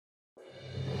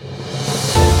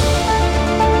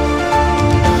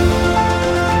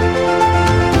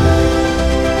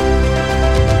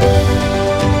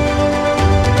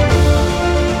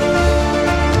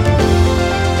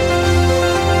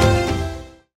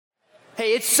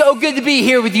Hey, it's so good to be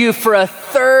here with you for a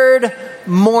third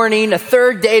morning, a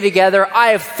third day together. I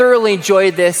have thoroughly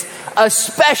enjoyed this,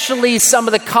 especially some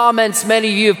of the comments many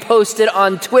of you have posted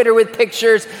on Twitter with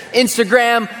pictures,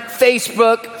 Instagram,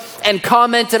 Facebook, and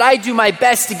commented. I do my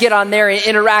best to get on there and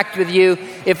interact with you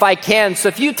if I can. So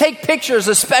if you take pictures,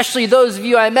 especially those of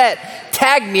you I met,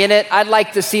 tag me in it. I'd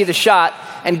like to see the shot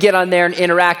and get on there and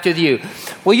interact with you.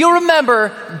 Well, you'll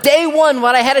remember day one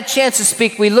when I had a chance to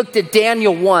speak, we looked at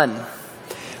Daniel 1.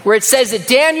 Where it says that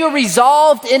Daniel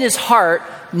resolved in his heart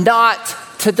not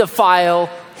to defile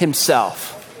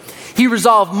himself. He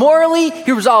resolved morally,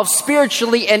 he resolved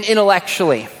spiritually and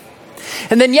intellectually.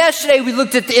 And then yesterday we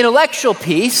looked at the intellectual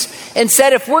piece and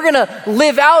said if we're going to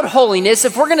live out holiness,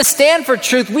 if we're going to stand for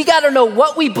truth, we got to know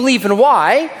what we believe and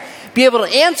why, be able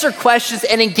to answer questions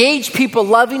and engage people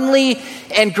lovingly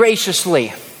and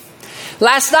graciously.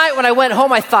 Last night when I went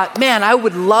home, I thought, man, I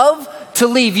would love to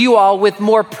leave you all with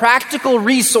more practical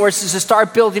resources to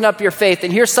start building up your faith.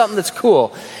 And here's something that's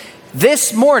cool.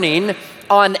 This morning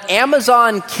on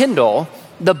Amazon Kindle,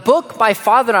 the book my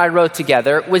father and I wrote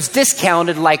together was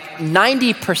discounted like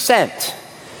 90%.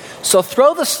 So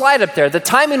throw the slide up there. The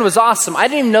timing was awesome. I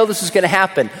didn't even know this was going to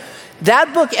happen.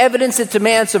 That book, Evidence That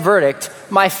Demands a Verdict,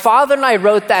 my father and I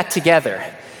wrote that together.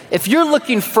 If you're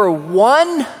looking for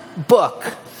one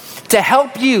book to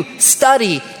help you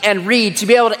study and read, to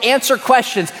be able to answer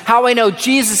questions, how I know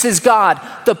Jesus is God,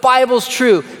 the Bible's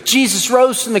true, Jesus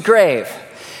rose from the grave.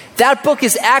 That book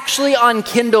is actually on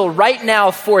Kindle right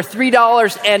now for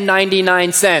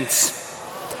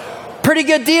 $3.99. Pretty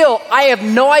good deal. I have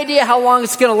no idea how long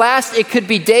it's going to last. It could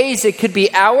be days, it could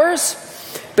be hours.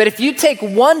 But if you take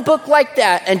one book like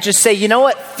that and just say, you know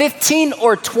what, 15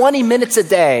 or 20 minutes a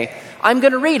day, I'm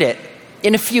going to read it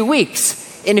in a few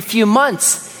weeks, in a few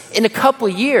months, in a couple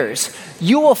years,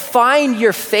 you will find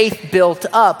your faith built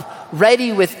up,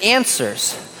 ready with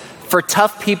answers for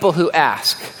tough people who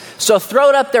ask. So throw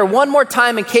it up there one more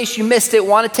time in case you missed it,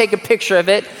 want to take a picture of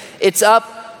it. It's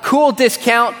up, cool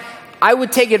discount. I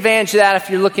would take advantage of that if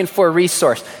you're looking for a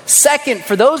resource. Second,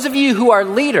 for those of you who are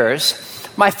leaders,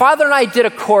 my father and I did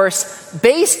a course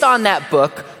based on that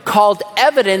book called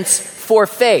Evidence for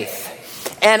Faith.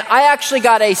 And I actually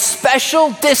got a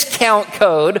special discount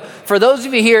code for those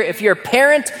of you here, if you're a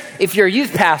parent, if you're a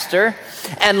youth pastor,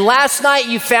 and last night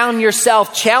you found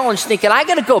yourself challenged thinking, I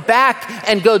got to go back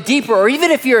and go deeper. Or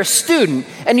even if you're a student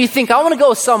and you think, I want to go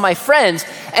with some of my friends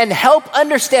and help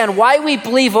understand why we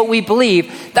believe what we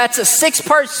believe. That's a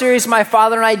 6-part series my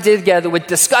father and I did together with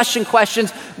discussion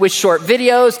questions, with short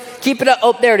videos. Keep it up.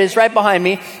 Oh, there it is right behind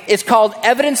me. It's called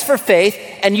Evidence for Faith.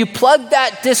 And you plug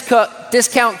that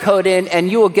discount code in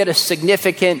and you will get a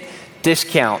significant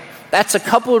discount. That's a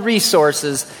couple of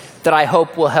resources that I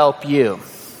hope will help you.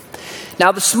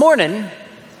 Now this morning,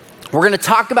 we're going to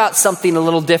talk about something a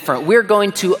little different. We're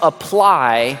going to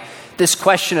apply this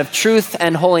question of truth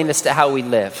and holiness to how we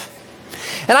live.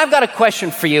 And I've got a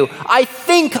question for you. I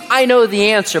think I know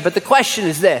the answer, but the question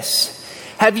is this.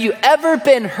 Have you ever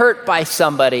been hurt by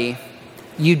somebody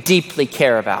you deeply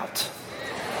care about?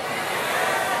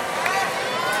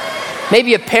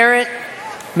 Maybe a parent,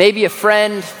 maybe a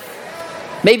friend,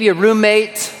 maybe a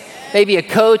roommate, maybe a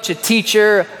coach, a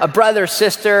teacher, a brother,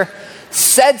 sister,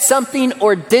 said something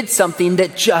or did something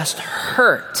that just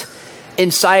hurt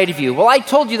inside of you. Well, I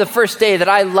told you the first day that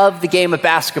I loved the game of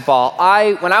basketball.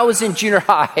 When I was in junior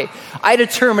high, I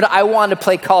determined I wanted to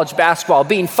play college basketball.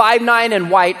 Being 5'9"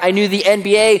 and white, I knew the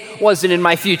NBA wasn't in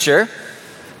my future.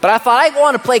 But I thought I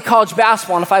want to play college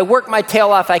basketball, and if I work my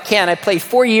tail off, I can. I played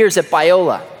 4 years at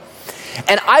Biola.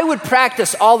 And I would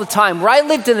practice all the time. Where I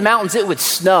lived in the mountains, it would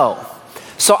snow.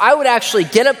 So I would actually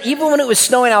get up, even when it was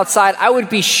snowing outside, I would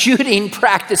be shooting,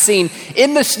 practicing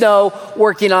in the snow,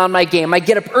 working on my game. I'd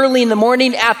get up early in the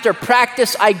morning. After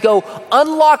practice, I'd go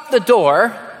unlock the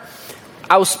door.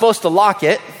 I was supposed to lock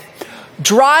it.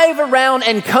 Drive around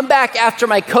and come back after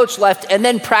my coach left and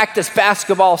then practice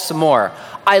basketball some more.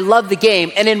 I loved the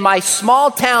game. And in my small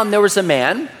town, there was a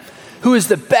man who was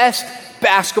the best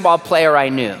basketball player I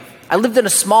knew. I lived in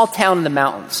a small town in the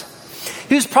mountains.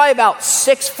 He was probably about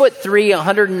 6'3",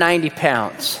 190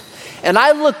 pounds. And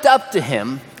I looked up to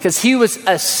him because he was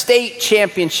a state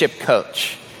championship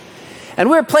coach. And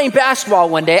we were playing basketball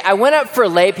one day. I went up for a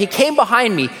layup. He came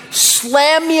behind me,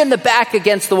 slammed me in the back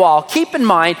against the wall. Keep in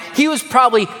mind, he was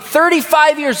probably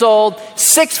 35 years old,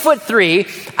 6'3".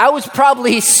 I was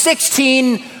probably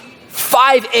 16,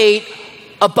 5'8",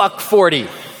 $140.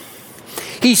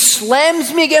 He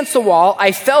slams me against the wall.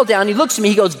 I fell down. He looks at me.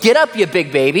 He goes, "Get up, you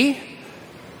big baby."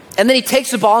 And then he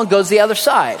takes the ball and goes the other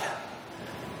side.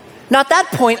 Now, at that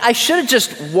point, I should have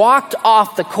just walked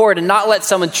off the court and not let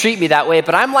someone treat me that way.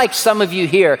 But I'm like some of you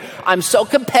here. I'm so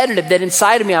competitive that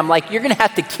inside of me, I'm like, you're going to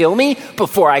have to kill me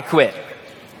before I quit.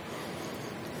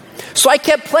 So I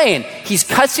kept playing. He's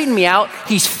cussing me out.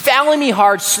 He's fouling me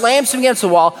hard, slams me against the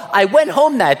wall. I went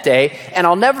home that day, and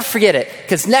I'll never forget it,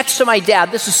 because next to my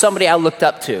dad, this is somebody I looked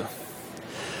up to.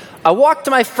 I walked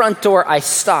to my front door. I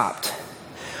stopped.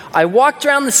 I walked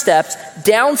around the steps,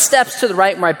 down steps to the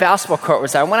right where my basketball court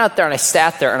was. I went out there, and I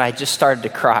sat there, and I just started to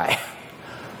cry.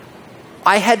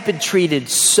 I had been treated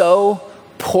so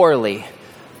poorly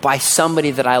by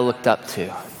somebody that I looked up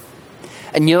to.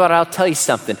 And you know what? I'll tell you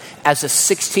something. As a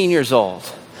 16 years old,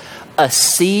 a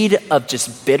seed of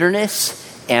just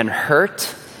bitterness and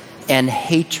hurt and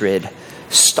hatred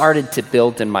started to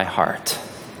build in my heart.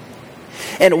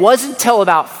 And it wasn't until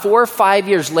about 4 or 5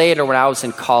 years later when I was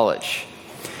in college,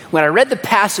 when I read the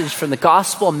passage from the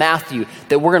Gospel of Matthew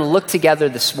that we're going to look together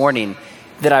this morning,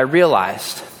 that I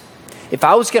realized if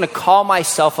I was going to call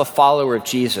myself a follower of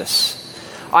Jesus,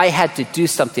 I had to do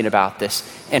something about this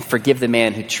and forgive the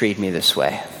man who treated me this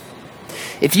way.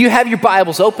 If you have your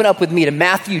Bibles, open up with me to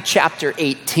Matthew chapter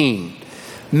 18.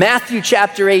 Matthew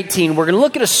chapter 18, we're going to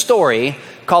look at a story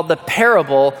called the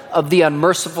parable of the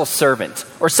unmerciful servant,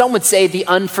 or some would say the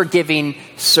unforgiving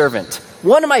servant.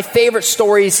 One of my favorite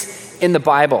stories in the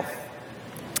Bible.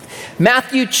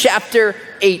 Matthew chapter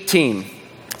 18,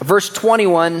 verse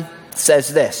 21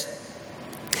 says this.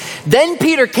 Then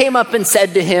Peter came up and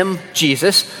said to him,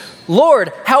 Jesus,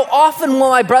 Lord, how often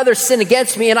will my brother sin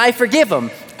against me and I forgive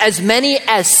him? As many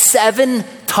as 7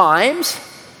 times?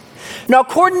 Now,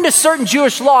 according to certain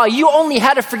Jewish law, you only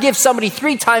had to forgive somebody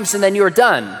 3 times and then you were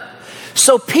done.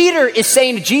 So Peter is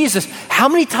saying to Jesus, how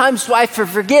many times do I have to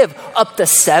forgive? Up to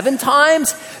 7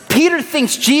 times? Peter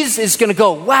thinks Jesus is going to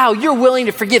go, wow, you're willing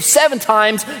to forgive 7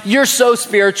 times. You're so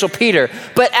spiritual, Peter.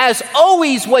 But as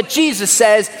always, what Jesus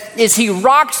says is he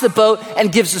rocks the boat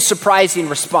and gives a surprising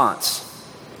response.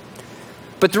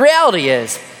 But the reality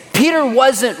is, Peter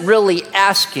wasn't really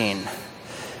asking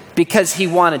because he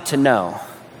wanted to know.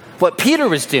 What Peter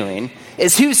was doing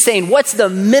is he was saying, what's the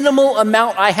minimal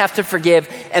amount I have to forgive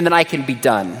and then I can be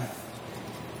done?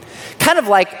 Kind of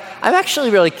like, I'm actually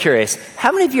really curious,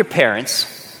 how many of your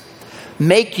parents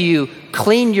make you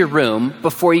clean your room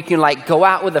before you can like go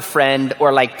out with a friend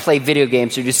or like play video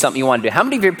games or do something you want to do? How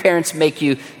many of your parents make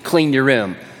you clean your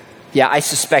room? Yeah, I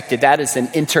suspected that is an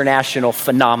international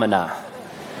phenomena.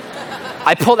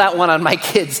 I pull that one on my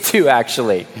kids too,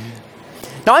 actually.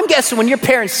 Now, I'm guessing when your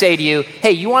parents say to you,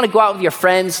 hey, you want to go out with your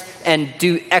friends and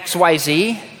do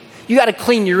XYZ? You got to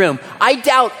clean your room. I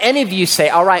doubt any of you say,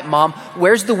 all right, Mom,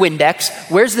 where's the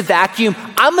Windex? Where's the vacuum?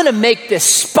 I'm going to make this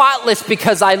spotless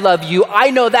because I love you.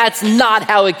 I know that's not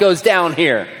how it goes down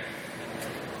here.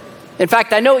 In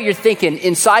fact, I know what you're thinking.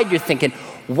 Inside, you're thinking,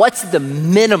 what's the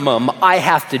minimum I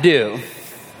have to do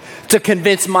to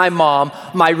convince my mom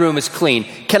my room is clean?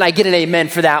 Can I get an amen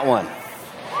for that one?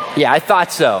 Yeah, I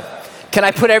thought so. Can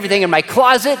I put everything in my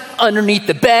closet, underneath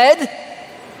the bed?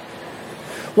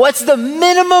 What's the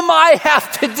minimum I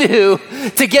have to do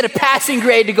to get a passing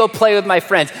grade to go play with my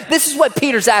friends? This is what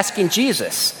Peter's asking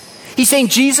Jesus. He's saying,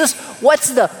 Jesus, what's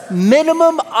the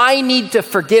minimum I need to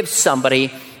forgive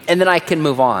somebody and then I can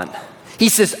move on? He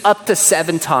says, up to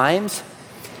 7 times.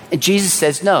 And Jesus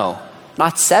says, no,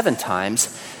 not 7 times,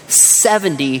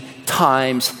 70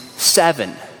 times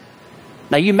 7.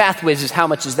 Now you math whizzes, how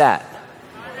much is that?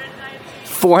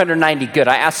 490, good.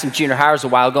 I asked some junior hires a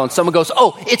while ago and someone goes,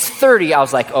 oh, it's 30. I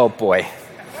was like, oh boy,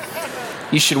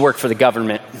 you should work for the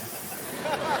government.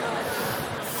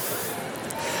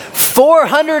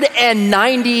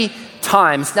 490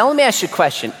 times. Now let me ask you a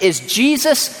question. Is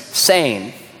Jesus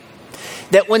saying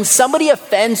that when somebody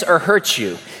offends or hurts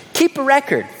you, keep a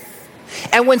record?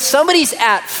 And when somebody's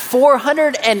at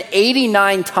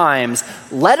 489 times,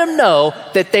 let them know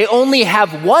that they only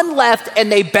have 1 left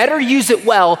and they better use it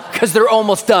well because they're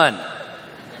almost done.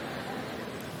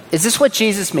 Is this what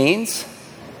Jesus means?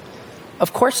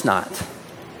 Of course not.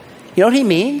 You know what he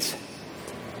means?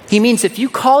 He means if you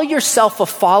call yourself a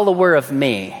follower of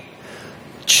me,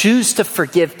 choose to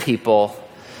forgive people,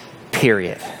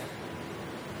 period.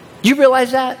 Do you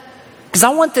realize that? Because I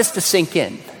want this to sink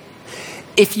in.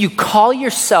 If you call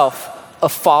yourself a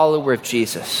follower of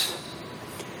Jesus,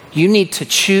 you need to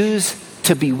choose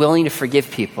to be willing to forgive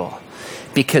people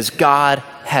because God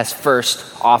has first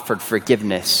offered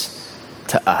forgiveness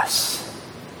to us.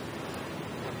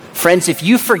 Friends, if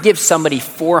you forgive somebody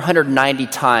 490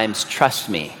 times, trust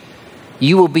me,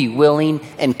 you will be willing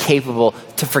and capable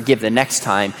to forgive the next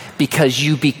time because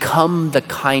you become the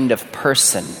kind of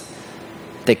person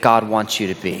that God wants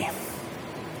you to be.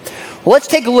 Well, let's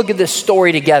take a look at this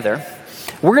story together.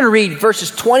 We're going to read verses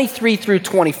 23 through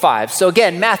 25. So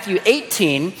again, Matthew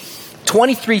 18,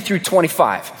 23 through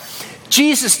 25.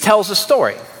 Jesus tells a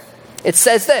story. It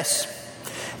says this: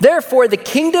 "Therefore, the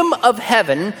kingdom of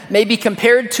heaven may be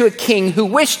compared to a king who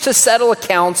wished to settle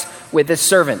accounts with his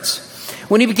servants.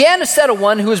 When he began to settle,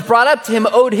 one who was brought up to him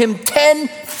owed him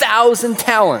 10,000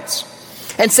 talents,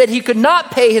 and said he could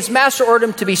not pay. His master ordered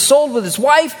him to be sold with his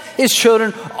wife, his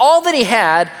children, all that he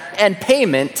had, and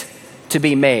payment to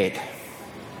be made.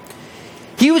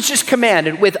 He was just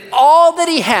commanded with all that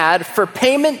he had for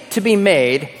payment to be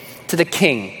made to the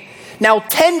king. Now,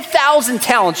 10,000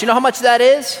 talents, you know how much that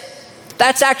is?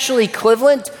 That's actually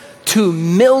equivalent to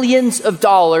millions of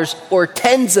dollars or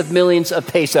tens of millions of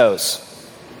pesos.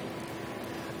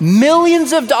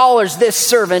 Millions of dollars this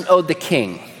servant owed the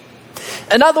king.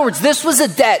 In other words, this was a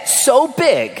debt so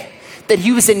big that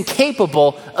he was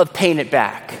incapable of paying it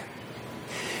back.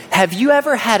 Have you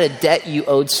ever had a debt you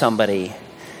owed somebody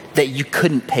that you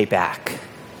couldn't pay back?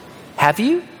 Have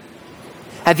you?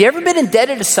 Have you ever been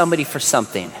indebted to somebody for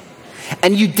something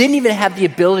and you didn't even have the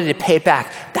ability to pay it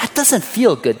back? That doesn't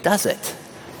feel good, does it?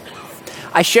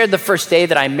 I shared the first day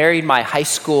that I married my high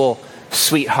school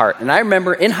sweetheart. And I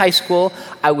remember in high school,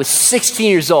 I was 16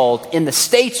 years old. In the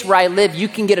states where I live, you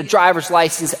can get a driver's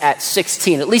license at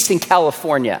 16, at least in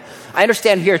California. I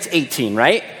understand here it's 18,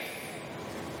 right?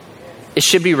 It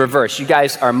should be reversed. You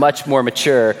guys are much more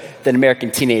mature than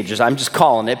American teenagers. I'm just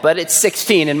calling it, but it's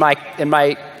 16 in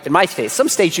my state. Some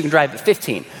states you can drive at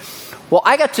 15. Well,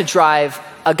 I got to drive.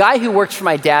 A guy who worked for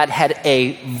my dad had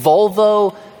a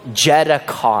Volvo Jetta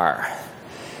car.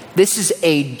 This is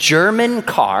a German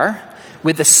car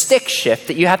with a stick shift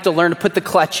that you have to learn to put the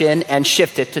clutch in and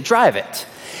shift it to drive it.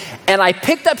 And I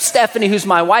picked up Stephanie, who's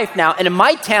my wife now, and in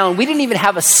my town, we didn't even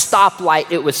have a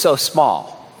stoplight. It was so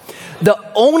small. The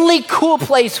only cool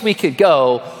place we could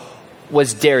go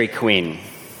was Dairy Queen.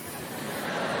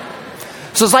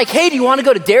 So it's like, hey, do you want to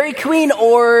go to Dairy Queen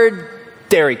or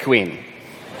Dairy Queen?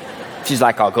 She's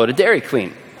like, I'll go to Dairy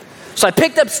Queen. So I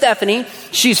picked up Stephanie.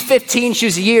 She's 15.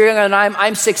 She's a year younger than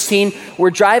I'm 16. We're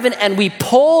driving and we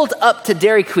pulled up to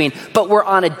Dairy Queen, but we're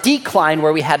on a decline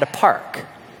where we had to park.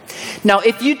 Now,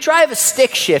 if you drive a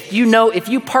stick shift, you know if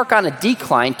you park on a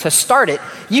decline to start it,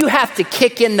 you have to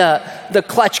kick in the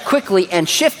clutch quickly and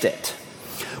shift it.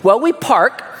 Well, we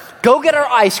park, go get our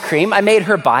ice cream. I made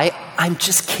her buy. I'm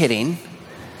just kidding.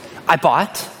 I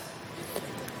bought.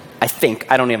 I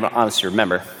think. I don't even honestly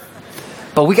remember.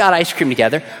 But we got ice cream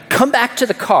together, come back to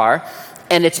the car,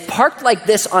 and it's parked like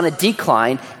this on a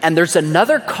decline, and there's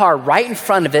another car right in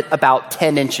front of it about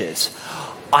 10 inches.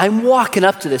 I'm walking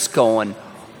up to this going,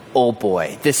 oh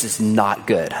boy, this is not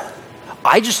good.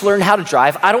 I just learned how to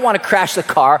drive. I don't want to crash the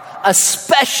car,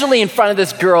 especially in front of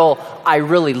this girl I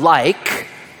really like.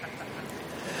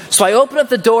 So I open up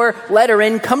the door, let her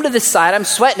in, come to this side. I'm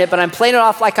sweating it, but I'm playing it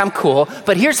off like I'm cool.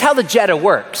 But here's how the Jetta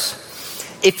works.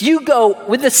 If you go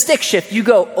with the stick shift, you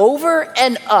go over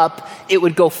and up, it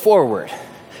would go forward.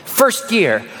 First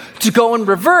gear. To go in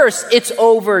reverse, it's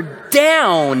over,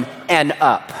 down, and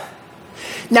up.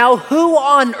 Now, who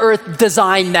on earth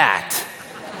designed that?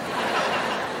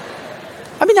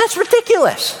 I mean, that's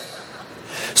ridiculous.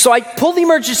 So I pull the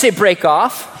emergency brake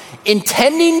off,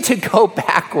 intending to go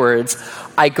backwards.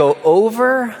 I go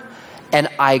over and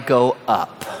I go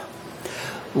up.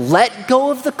 Let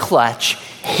go of the clutch,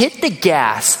 hit the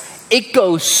gas. It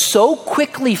goes so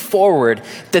quickly forward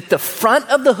that the front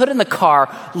of the hood in the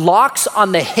car locks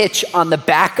on the hitch on the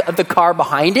back of the car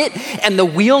behind it, and the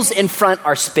wheels in front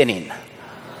are spinning.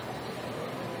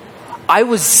 I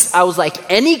was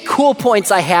like, any cool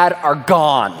points I had are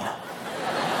gone.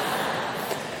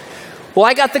 Well,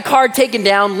 I got the car taken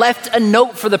down, left a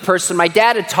note for the person. My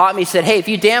dad had taught me, said, hey, if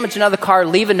you damage another car,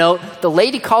 leave a note. The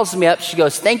lady calls me up. She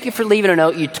goes, thank you for leaving a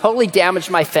note. You totally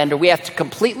damaged my fender. We have to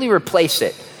completely replace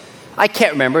it. I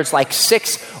can't remember. It's like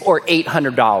 $600 or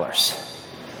 $800.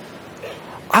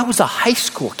 I was a high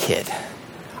school kid.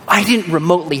 I didn't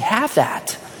remotely have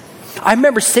that. I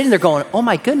remember sitting there going, oh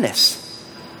my goodness,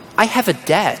 I have a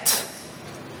debt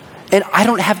and I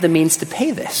don't have the means to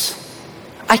pay this.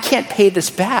 I can't pay this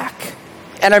back.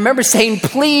 And I remember saying,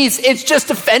 please, it's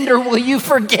just a fender. Will you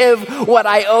forgive what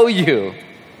I owe you?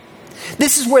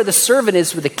 This is where the servant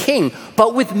is with the king,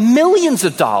 but with millions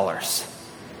of dollars.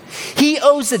 He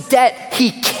owes a debt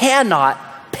he cannot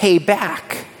pay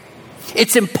back.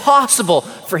 It's impossible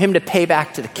for him to pay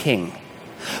back to the king.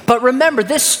 But remember,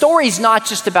 this story is not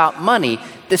just about money.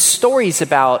 This story is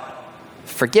about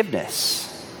forgiveness.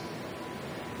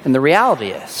 And the reality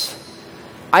is,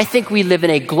 I think we live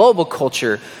in a global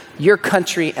culture, your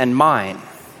country and mine,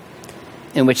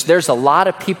 in which there's a lot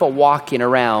of people walking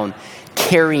around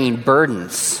carrying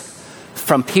burdens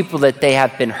from people that they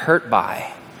have been hurt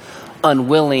by,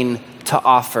 unwilling to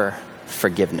offer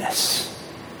forgiveness.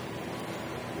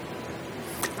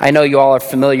 I know you all are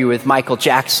familiar with Michael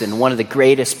Jackson, one of the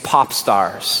greatest pop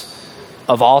stars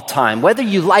of all time. Whether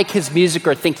you like his music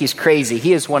or think he's crazy,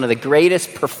 he is one of the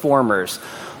greatest performers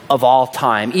of all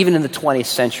time, even in the 20th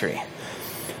century.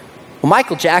 Well,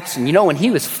 Michael Jackson, when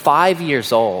he was 5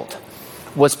 years old,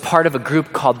 was part of a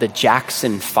group called the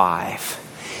Jackson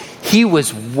 5. He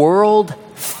was world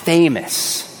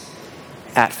famous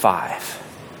at 5.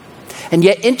 And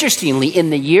yet, interestingly, in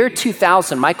the year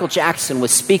 2000, Michael Jackson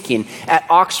was speaking at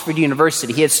Oxford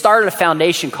University. He had started a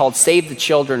foundation called Save the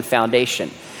Children Foundation.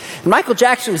 And Michael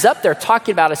Jackson was up there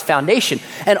talking about his foundation.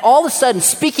 And all of a sudden,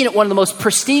 speaking at one of the most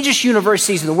prestigious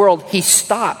universities in the world, he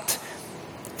stopped.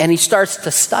 And he starts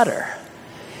to stutter.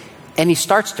 And he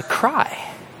starts to cry.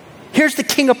 Here's the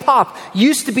king of pop,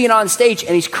 used to being on stage,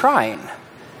 and he's crying.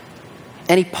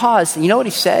 And he paused, and you know what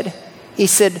he said? He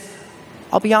said,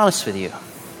 I'll be honest with you.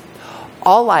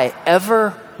 All I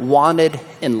ever wanted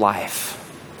in life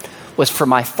was for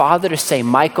my father to say,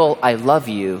 Michael, I love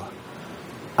you.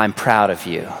 I'm proud of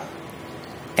you.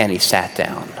 And he sat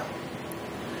down.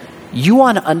 You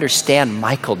want to understand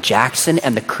Michael Jackson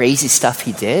and the crazy stuff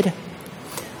he did?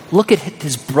 Look at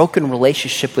his broken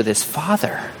relationship with his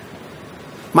father.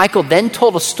 Michael then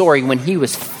told a story when he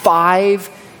was 5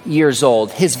 years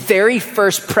old, his very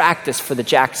first practice for the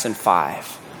Jackson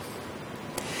 5.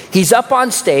 He's up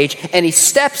on stage and he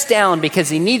steps down because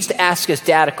he needs to ask his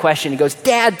dad a question. He goes,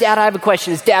 Dad, I have a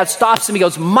question. His dad stops him. He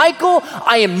goes, Michael,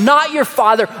 I am not your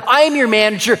father. I am your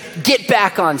manager. Get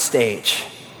back on stage.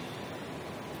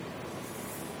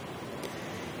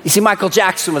 You see, Michael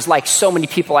Jackson was like so many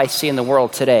people I see in the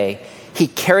world today. He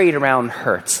carried around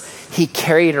hurts. He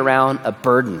carried around a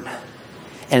burden,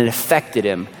 and it affected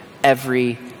him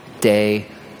every day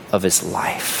of his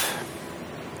life.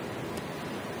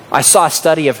 I saw a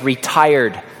study of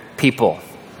retired people,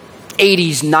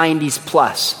 80s, 90s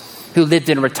plus, who lived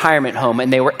in a retirement home,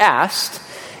 and they were asked,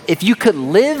 if you could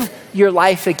live your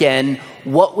life again,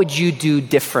 what would you do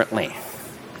differently?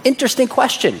 Interesting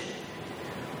question.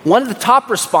 One of the top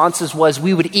responses was,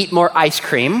 we would eat more ice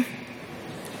cream.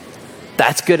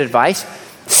 That's good advice.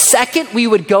 Second, we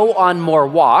would go on more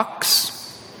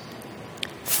walks.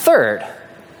 Third,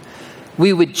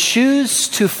 we would choose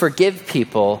to forgive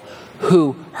people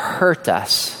who hurt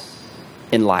us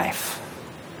in life.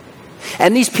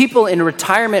 And these people in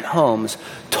retirement homes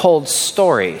told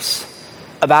stories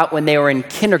about when they were in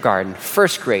kindergarten,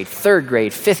 first grade, third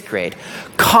grade, fifth grade,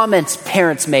 comments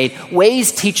parents made,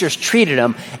 ways teachers treated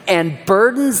them, and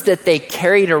burdens that they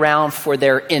carried around for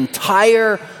their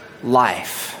entire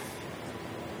life.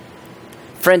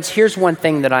 Friends, here's one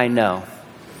thing that I know.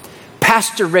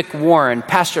 Pastor Rick Warren,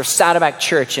 pastor of Saddleback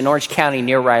Church in Orange County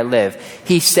near where I live,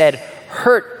 he said,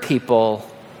 hurt people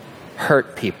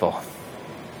hurt people.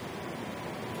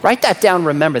 Write that down,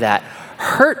 remember that.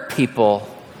 Hurt people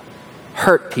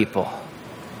hurt people.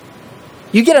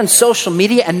 You get on social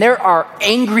media and there are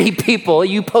angry people.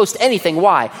 You post anything.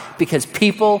 Why? Because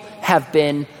people have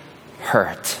been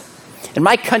hurt. In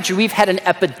my country, we've had an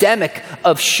epidemic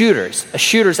of shooters.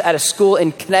 Shooters at a school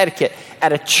in Connecticut,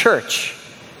 at a church,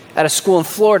 at a school in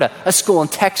Florida, a school in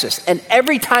Texas. And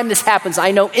every time this happens,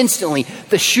 I know instantly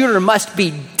the shooter must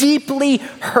be deeply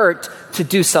hurt to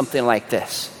do something like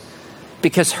this.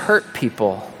 Because hurt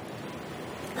people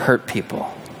hurt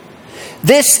people.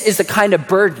 This is the kind of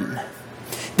burden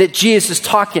that Jesus is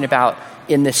talking about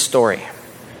in this story.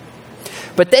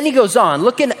 But then he goes on,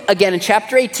 looking again in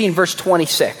chapter 18, verse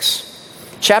 26.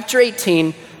 Chapter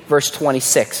 18, verse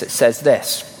 26, it says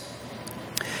this.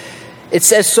 It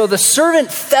says, so the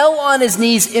servant fell on his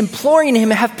knees, imploring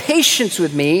him, have patience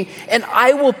with me, and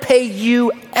I will pay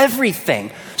you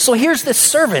everything. So here's this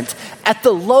servant at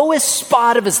the lowest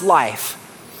spot of his life.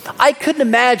 I couldn't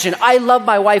imagine. I love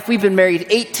my wife. We've been married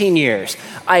 18 years.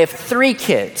 I have 3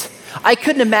 kids. I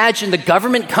couldn't imagine the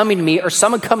government coming to me or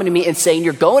someone coming to me and saying,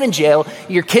 you're going in jail,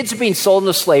 your kids are being sold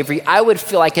into slavery. I would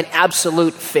feel like an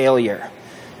absolute failure.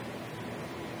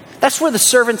 That's where the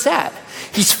servant's at.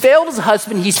 He's failed as a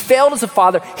husband. He's failed as a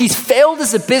father. He's failed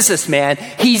as a businessman.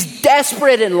 He's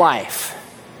desperate in life.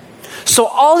 So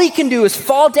all he can do is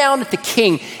fall down at the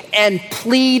king and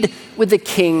plead with the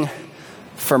king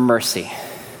for mercy.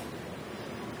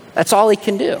 That's all he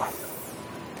can do.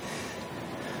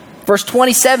 Verse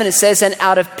 27, it says, and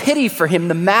out of pity for him,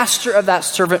 the master of that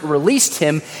servant released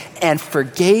him and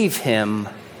forgave him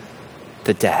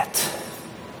the debt.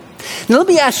 Now let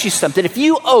me ask you something. If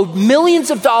you owed millions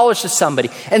of dollars to somebody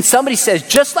and somebody says,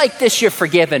 just like this, you're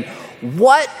forgiven,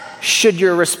 what should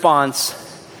your response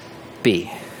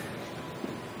be?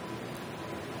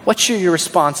 What should your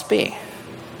response be?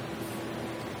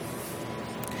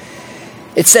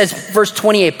 It says, verse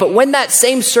 28, but when that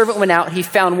same servant went out, he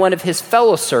found one of his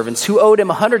fellow servants who owed him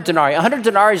 100 denarii. 100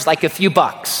 denarii is like a few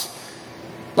bucks,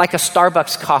 like a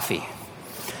Starbucks coffee.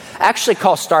 I actually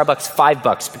call Starbucks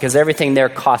 $5 because everything there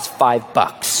costs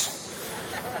 $5.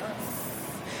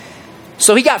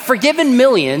 So he got forgiven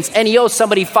millions and he owes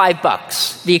somebody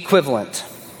 $5, the equivalent.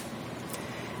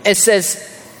 It says,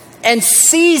 and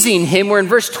seizing him, we're in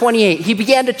verse 28, he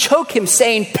began to choke him,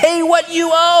 saying, pay what you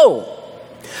owe.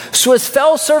 So his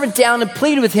fellow servant down and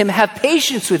pleaded with him, have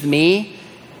patience with me,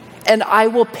 and I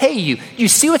will pay you. You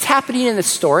see what's happening in this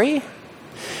story?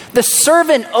 The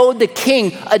servant owed the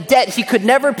king a debt he could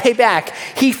never pay back.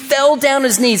 He fell down on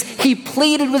his knees. He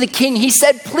pleaded with the king. He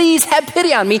said, please have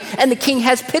pity on me, and the king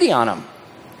has pity on him.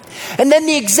 And then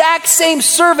the exact same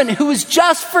servant who was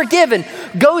just forgiven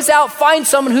goes out, finds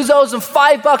someone who owes him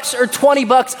 $5 or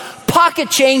 $20, pocket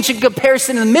change in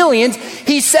comparison to the millions.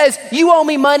 He says, you owe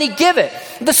me money, give it.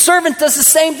 The servant does the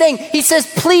same thing. He says,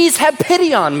 please have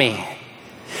pity on me.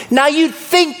 Now you'd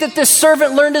think that this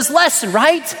servant learned his lesson,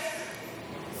 right?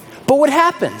 But what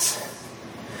happens?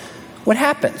 What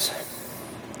happens?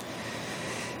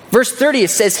 Verse 30, it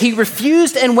says, he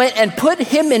refused and went and put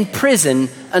him in prison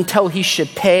until he should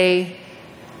pay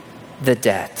the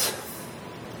debt.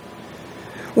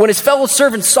 When his fellow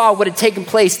servants saw what had taken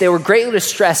place, they were greatly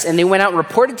distressed, and they went out and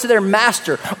reported to their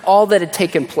master all that had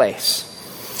taken place.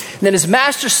 And then his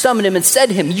master summoned him and said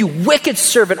to him, you wicked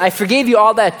servant, I forgave you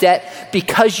all that debt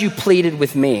because you pleaded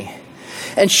with me.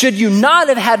 And should you not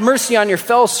have had mercy on your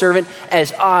fellow servant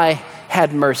as I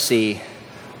had mercy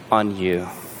on you?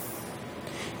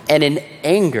 And in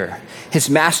anger, his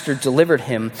master delivered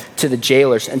him to the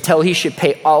jailers until he should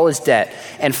pay all his debt.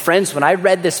 And friends, when I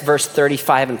read this verse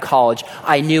 35 in college,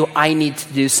 I knew I need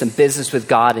to do some business with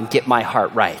God and get my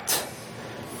heart right.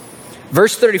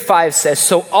 Verse 35 says,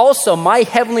 so also my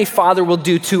heavenly Father will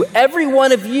do to every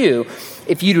one of you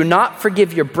if you do not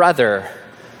forgive your brother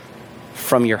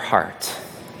from your heart.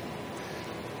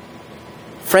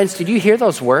 Friends, did you hear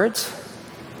those words?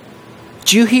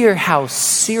 Do you hear how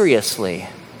seriously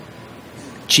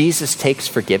Jesus takes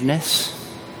forgiveness?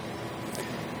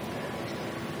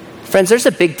 Friends, there's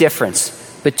a big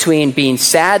difference between being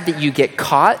sad that you get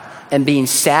caught and being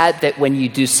sad that when you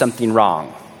do something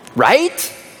wrong,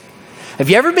 right? Have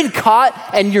you ever been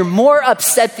caught and you're more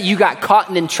upset that you got caught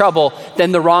and in trouble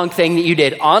than the wrong thing that you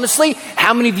did? Honestly,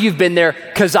 how many of you have been there?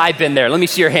 Because I've been there. Let me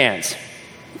see your hands.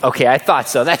 Okay, I thought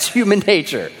so. That's human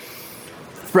nature,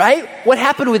 right? What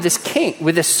happened with this king,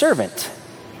 with this servant?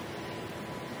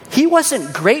 He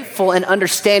wasn't grateful and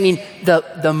understanding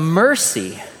the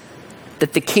mercy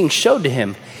that the king showed to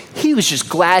him. He was just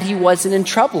glad he wasn't in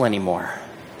trouble anymore.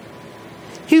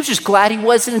 He was just glad he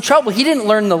wasn't in trouble. He didn't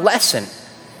learn the lesson.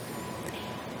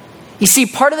 You see,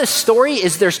 part of the story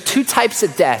is there's two types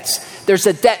of debts. There's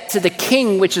a debt to the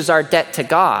king, which is our debt to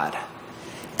God,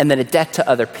 and then a debt to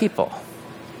other people.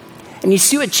 And you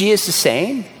see what Jesus is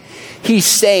saying? He's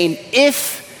saying,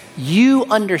 if you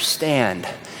understand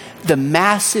the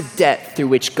massive debt through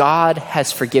which God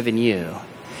has forgiven you,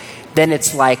 then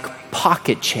it's like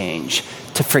pocket change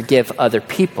to forgive other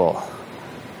people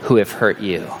who have hurt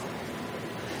you.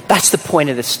 That's the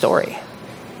point of this story.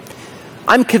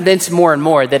 I'm convinced more and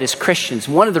more that as Christians,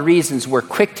 one of the reasons we're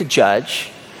quick to judge,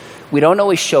 we don't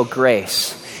always show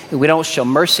grace, and we don't show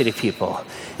mercy to people,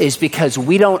 is because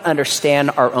we don't understand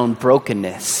our own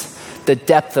brokenness, the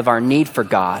depth of our need for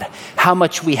God, how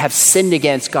much we have sinned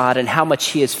against God, and how much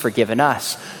He has forgiven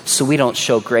us, so we don't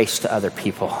show grace to other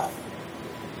people.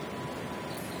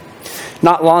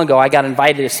 Not long ago, I got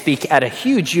invited to speak at a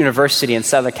huge university in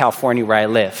Southern California where I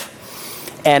live.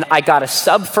 And I got a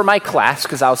sub for my class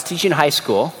because I was teaching high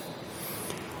school.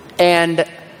 And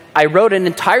I wrote an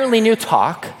entirely new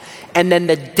talk. And then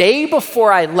the day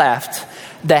before I left,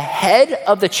 the head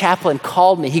of the chaplain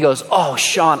called me. He goes, "Oh,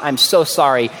 Sean, I'm so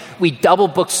sorry. We double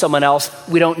booked someone else.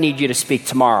 We don't need you to speak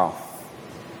tomorrow."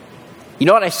 You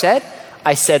know what I said?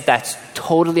 I said, "That's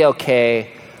totally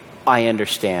okay. I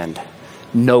understand.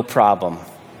 No problem."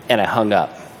 And I hung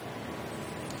up.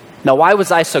 Now, why was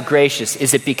I so gracious?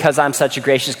 Is it because I'm such a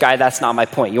gracious guy? That's not my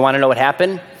point. You want to know what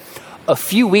happened? A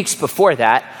few weeks before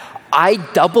that, I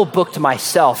double booked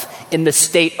myself in the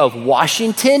state of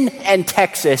Washington and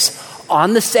Texas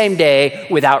on the same day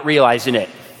without realizing it.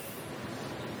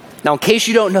 Now, in case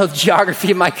you don't know the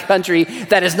geography of my country,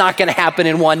 that is not going to happen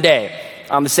in one day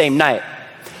on the same night.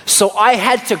 So I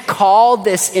had to call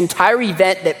this entire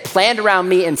event that planned around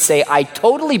me and say, I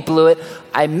totally blew it.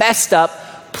 I messed up.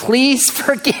 please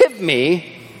forgive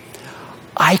me.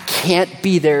 I can't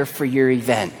be there for your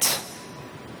event.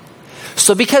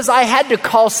 So because I had to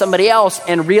call somebody else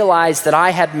and realize that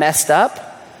I had messed up,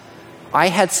 I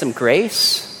had some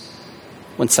grace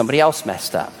when somebody else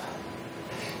messed up.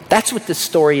 That's what this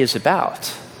story is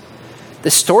about.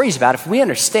 The story is about if we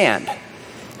understand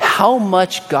how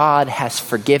much God has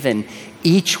forgiven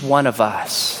each one of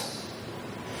us,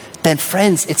 then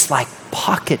friends, it's like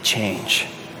pocket change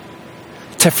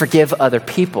to forgive other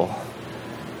people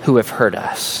who have hurt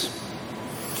us.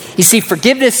 You see,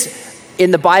 forgiveness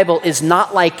in the Bible is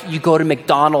not like you go to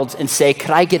McDonald's and say,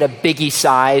 could I get a biggie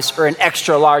size or an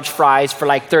extra large fries for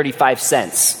like 35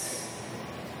 cents?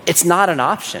 It's not an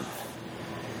option.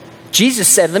 Jesus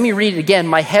said, let me read it again.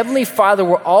 My heavenly Father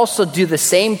will also do the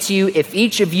same to you if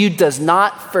each of you does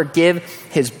not forgive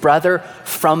his brother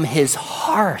from his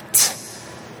heart.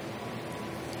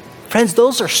 Friends,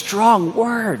 those are strong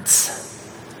words.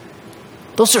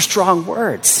 Those are strong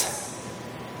words.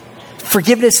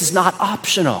 Forgiveness is not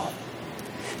optional.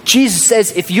 Jesus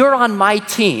says, if you're on my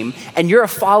team and you're a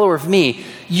follower of me,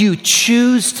 you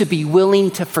choose to be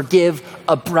willing to forgive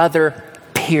a brother,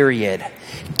 period.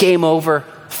 Game over,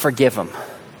 forgive him.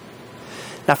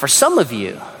 Now, for some of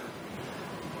you,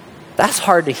 that's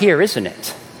hard to hear, isn't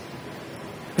it?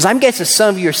 Because I'm guessing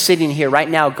some of you are sitting here right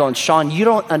now going, Sean, you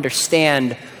don't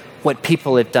understand what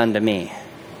people have done to me.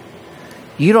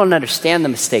 You don't understand the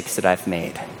mistakes that I've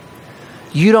made.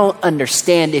 You don't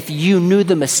understand. If you knew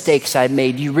the mistakes I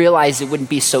made, you realize it wouldn't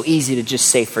be so easy to just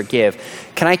say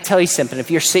forgive. Can I tell you something? If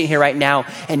you're sitting here right now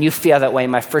and you feel that way,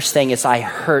 my first thing is I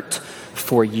hurt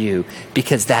for you,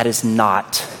 because that is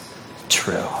not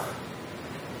true.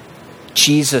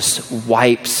 Jesus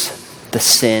wipes the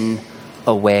sin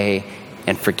away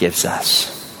and forgives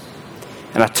us.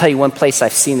 And I'll tell you one place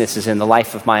I've seen this is in the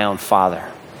life of my own father.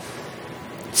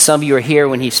 Some of you are here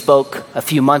when he spoke a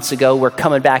few months ago. We're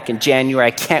coming back in January.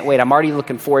 I can't wait. I'm already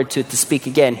looking forward to speak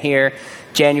again here,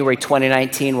 January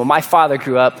 2019. Well, my father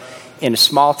grew up in a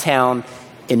small town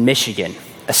in Michigan,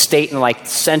 a state in like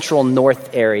central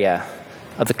north area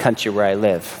of the country where I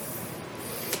live.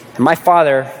 And my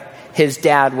father, his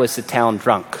dad was the town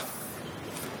drunk.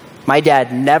 My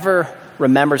dad never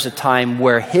remembers a time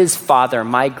where his father,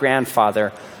 my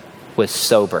grandfather, was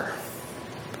sober.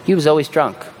 He was always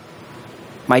drunk.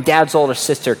 My dad's older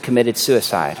sister committed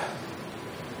suicide.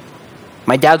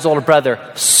 My dad's older brother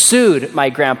sued my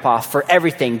grandpa for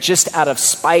everything just out of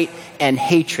spite and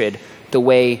hatred the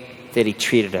way that he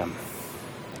treated him.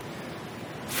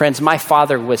 Friends, my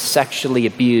father was sexually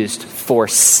abused for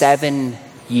 7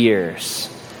 years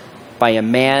by a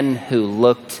man who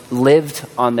lived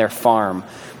on their farm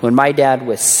when my dad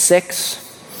was 6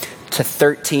 to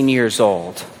 13 years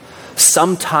old,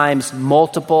 sometimes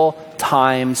multiple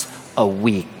times a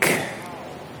week.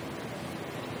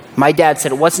 My dad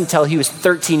said it wasn't until he was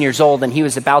 13 years old and he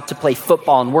was about to play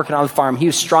football and working on the farm, he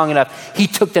was strong enough, he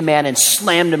took the man and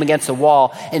slammed him against the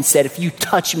wall and said, if you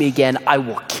touch me again, I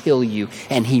will kill you.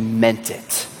 And he meant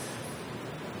it.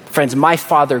 Friends, my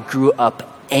father grew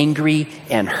up angry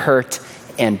and hurt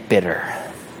and bitter.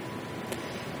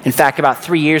 In fact, about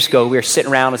 3 years ago, we were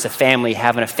sitting around as a family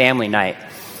having a family night.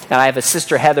 And I have a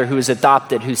sister, Heather, who is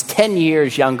adopted, who's 10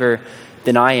 years younger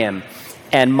than I am.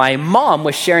 And my mom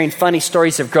was sharing funny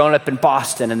stories of growing up in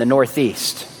Boston in the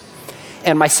Northeast.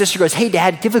 And my sister goes, hey,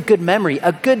 Dad, give a good memory,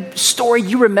 a good story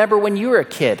you remember when you were a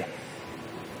kid.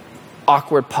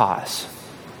 Awkward pause.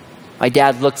 My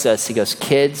dad looks at us, he goes,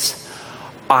 kids,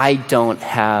 I don't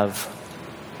have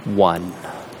one.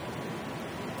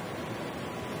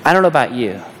 I don't know about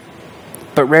you,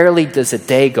 but rarely does a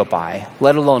day go by,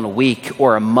 let alone a week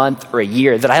or a month or a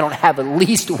year, that I don't have at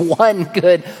least one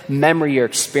good memory or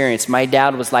experience. My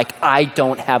dad was like, I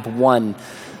don't have one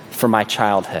for my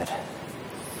childhood.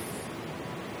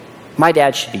 My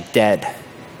dad should be dead.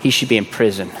 He should be in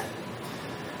prison.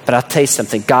 But I'll tell you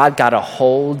something, God got a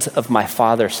hold of my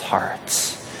father's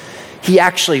heart. He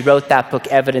actually wrote that book,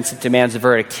 Evidence That Demands a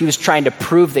Verdict. He was trying to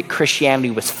prove that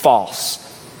Christianity was false.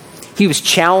 He was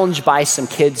challenged by some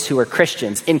kids who were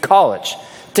Christians in college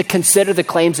to consider the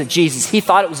claims of Jesus. He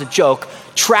thought it was a joke,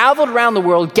 traveled around the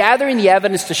world gathering the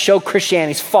evidence to show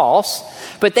Christianity is false,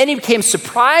 but then he became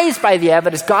surprised by the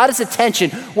evidence, got his attention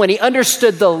when he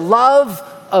understood the love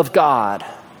of God.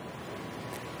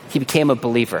 He became a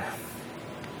believer.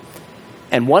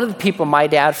 And one of the people my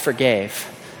dad forgave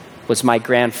was my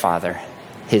grandfather,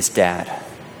 his dad.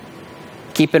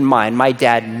 Keep in mind, my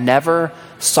dad never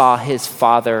saw his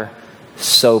father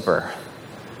sober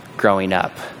growing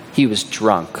up. He was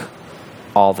drunk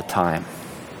all the time.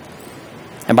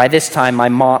 And by this time,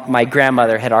 my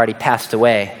grandmother had already passed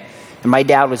away. And my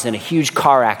dad was in a huge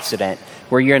car accident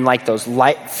where you're in like those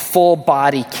light, full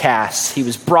body casts. He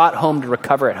was brought home to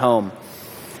recover at home.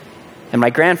 And my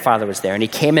grandfather was there, and he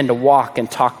came in to walk and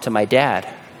talk to my dad.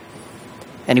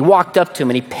 And he walked up to him,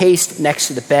 and he paced next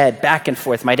to the bed, back and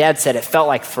forth. My dad said it felt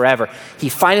like forever. He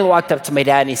finally walked up to my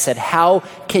dad, and he said, "How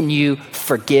can you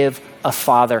forgive a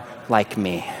father like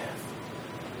me?"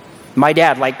 My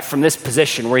dad, like from this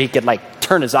position where he could like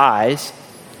turn his eyes,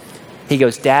 he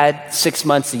goes, "Dad, 6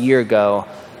 months, a year ago,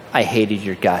 I hated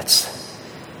your guts,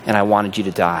 and I wanted you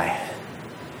to die.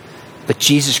 But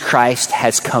Jesus Christ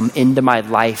has come into my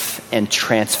life and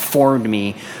transformed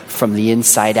me from the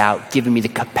inside out, giving me the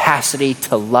capacity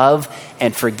to love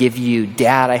and forgive you.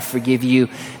 Dad, I forgive you.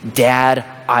 Dad,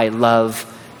 I love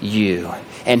you."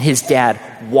 And his dad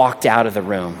walked out of the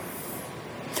room.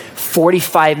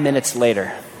 45 minutes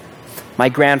later, my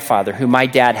grandfather, who my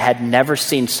dad had never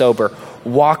seen sober,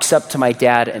 walks up to my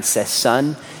dad and says,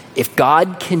 "Son, if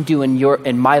God can do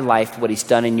in my life what he's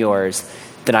done in yours,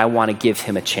 then I want to give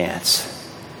him a chance."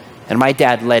 And my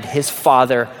dad led his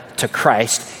father to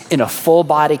Christ in a full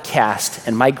body cast,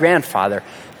 and my grandfather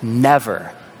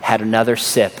never had another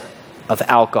sip of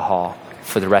alcohol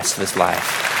for the rest of his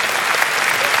life.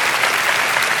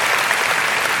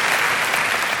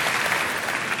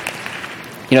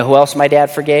 You know who else my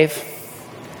dad forgave?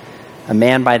 A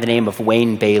man by the name of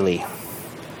Wayne Bailey.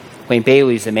 Wayne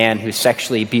Bailey is the man who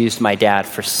sexually abused my dad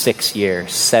for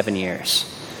 7 years.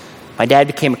 My dad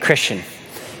became a Christian,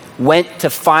 went to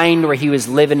find where he was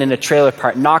living in a trailer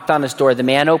park, knocked on his door. The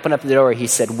man opened up the door. He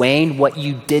said, "Wayne, what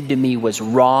you did to me was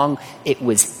wrong. It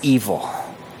was evil.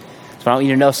 So I want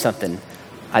you to know something.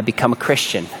 I become a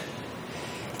Christian,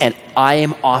 and I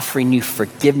am offering you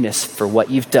forgiveness for what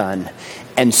you've done,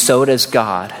 and so does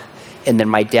God." And then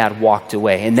my dad walked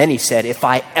away. And then he said, "If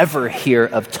I ever hear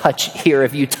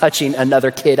of you touching another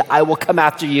kid, I will come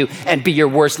after you and be your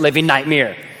worst living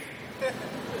nightmare."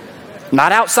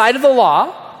 Not outside of the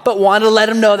law, but wanted to let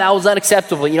him know that was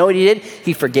unacceptable. You know what he did?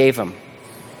 He forgave him.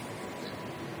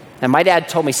 And my dad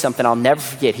told me something I'll never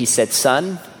forget. He said,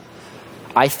 "Son,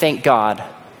 I thank God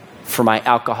for my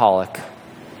alcoholic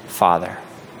father."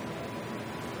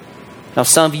 Now,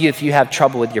 some of you, if you have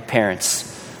trouble with your parents,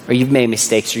 or you've made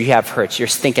mistakes, or you have hurts, you're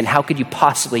thinking, how could you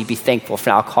possibly be thankful for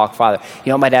an alcoholic father? You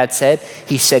know what my dad said?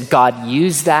 He said, "God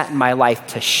used that in my life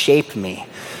to shape me,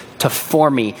 to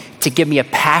form me, to give me a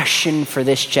passion for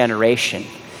this generation,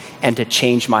 and to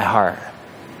change my heart."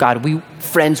 God,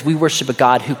 we worship a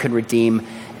God who can redeem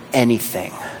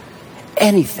anything.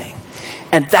 Anything.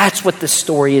 And that's what this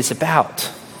story is about.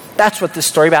 That's what this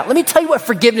story is about. Let me tell you what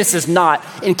forgiveness is not,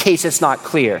 in case it's not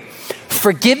clear.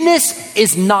 Forgiveness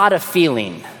is not a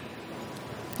feeling.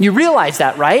 You realize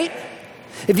that, right?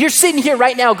 If you're sitting here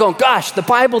right now going, "Gosh, the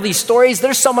Bible, these stories,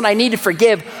 there's someone I need to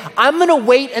forgive," I'm going to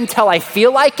wait until I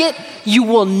feel like it. You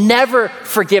will never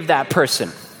forgive that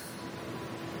person.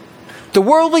 The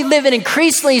world we live in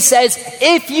increasingly says,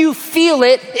 if you feel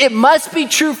it, it must be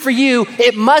true for you.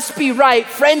 It must be right.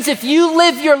 Friends, if you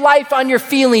live your life on your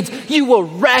feelings, you will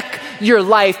wreck your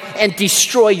life and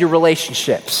destroy your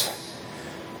relationships.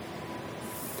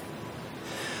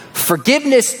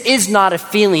 Forgiveness is not a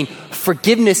feeling.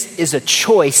 Forgiveness is a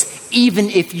choice, even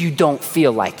if you don't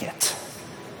feel like it.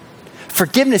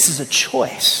 Forgiveness is a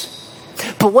choice.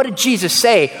 But what did Jesus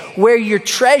say? Where your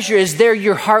treasure is, there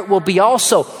your heart will be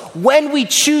also. When we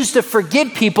choose to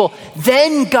forgive people,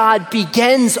 then God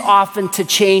begins often to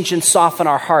change and soften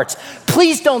our hearts.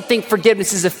 Please don't think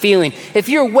forgiveness is a feeling. If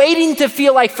you're waiting to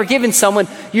feel like forgiving someone,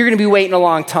 you're going to be waiting a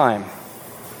long time.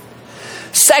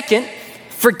 Second,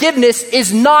 forgiveness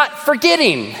is not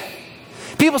forgetting.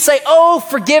 People say, "Oh,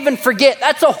 forgive and forget."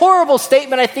 That's a horrible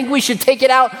statement. I think we should take it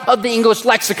out of the English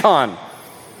lexicon.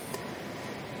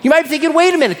 You might be thinking,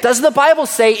 wait a minute, doesn't the Bible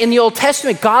say in the Old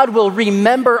Testament, God will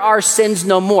remember our sins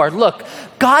no more? Look,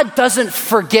 God doesn't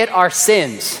forget our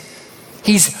sins.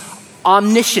 He's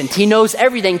omniscient. He knows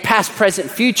everything, past, present,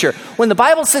 future. When the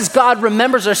Bible says God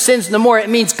remembers our sins no more, it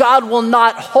means God will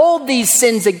not hold these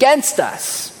sins against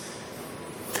us.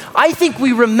 I think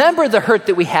we remember the hurt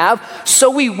that we have, so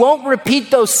we won't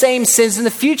repeat those same sins in the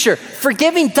future.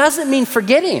 Forgiving doesn't mean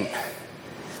forgetting.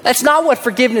 That's not what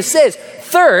forgiveness is.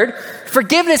 Third,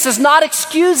 forgiveness is not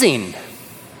excusing.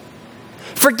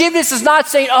 Forgiveness is not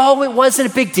saying, "Oh, it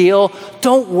wasn't a big deal.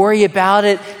 Don't worry about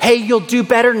it. Hey, you'll do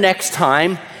better next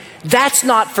time." That's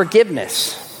not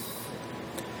forgiveness.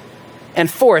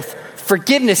 And fourth,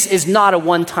 forgiveness is not a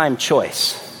one-time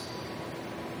choice.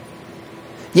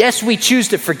 Yes, we choose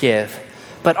to forgive,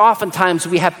 but oftentimes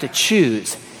we have to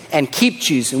choose and keep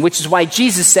choosing, which is why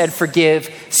Jesus said, "Forgive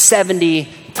 70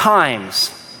 times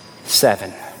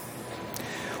 7."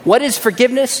 What is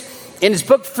forgiveness? In his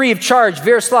book, Free of Charge,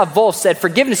 Miroslav Volf said,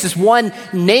 forgiveness is one,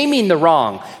 naming the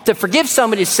wrong. To forgive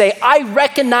somebody, to say, I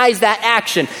recognize that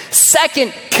action.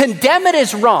 Second, condemn it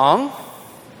as wrong.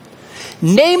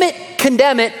 Name it,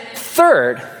 condemn it.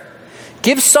 Third,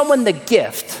 give someone the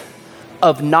gift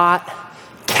of not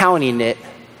counting it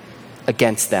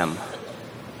against them.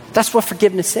 That's what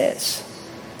forgiveness is.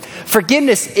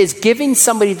 Forgiveness is giving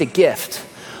somebody the gift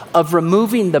of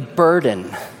removing the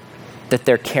burden that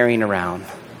they're carrying around.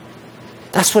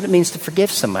 That's what it means to forgive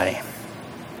somebody.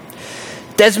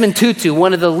 Desmond Tutu,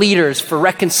 one of the leaders for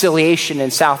reconciliation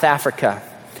in South Africa,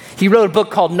 he wrote a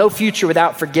book called No Future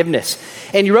Without Forgiveness.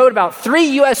 And he wrote about 3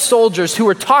 U.S. soldiers who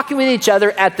were talking with each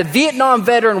other at the Vietnam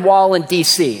Veteran Wall in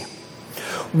D.C.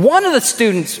 One of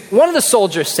the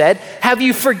soldiers said, have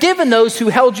you forgiven those who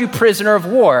held you prisoner of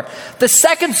war? The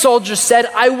second soldier said,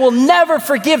 I will never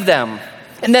forgive them.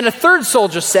 And then a third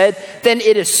soldier said, then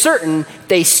it is certain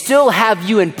they still have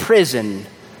you in prison,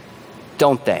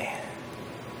 don't they?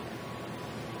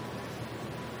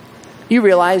 You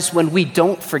realize when we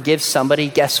don't forgive somebody,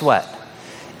 guess what?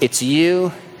 It's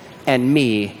you and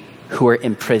me who are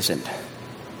imprisoned.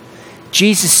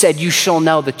 Jesus said, you shall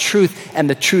know the truth and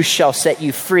the truth shall set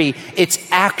you free. It's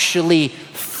actually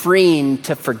freeing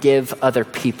to forgive other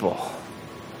people.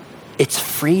 It's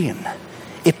freedom.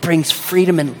 It brings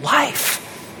freedom in life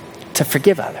to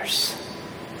forgive others.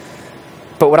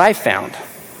 But what I found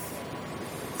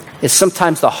is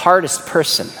sometimes the hardest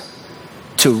person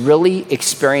to really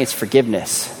experience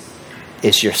forgiveness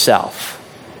is yourself,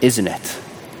 isn't it?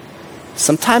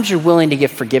 Sometimes you're willing to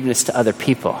give forgiveness to other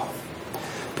people.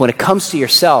 But when it comes to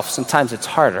yourself, sometimes it's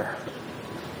harder.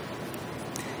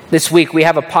 This week we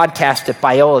have a podcast at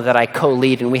Biola that I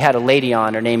co-lead, and we had a lady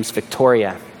on, her name's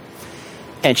Victoria.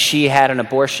 And she had an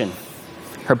abortion.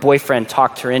 Her boyfriend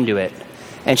talked her into it.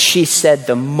 And she said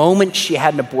the moment she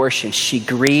had an abortion, she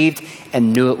grieved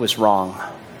and knew it was wrong.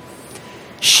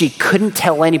 She couldn't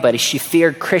tell anybody. She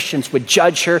feared Christians would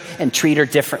judge her and treat her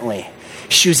differently.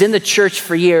 She was in the church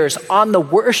for years, on the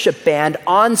worship band,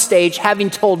 on stage, having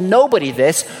told nobody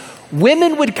this.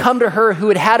 Women would come to her who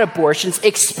had had abortions,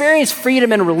 experience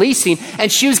freedom and releasing,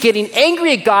 and she was getting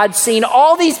angry at God, seeing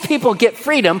all these people get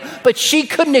freedom, but she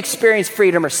couldn't experience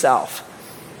freedom herself.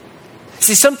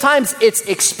 See, sometimes it's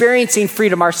experiencing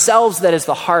freedom ourselves that is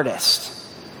the hardest.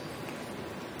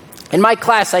 In my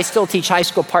class, I still teach high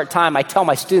school part-time. I tell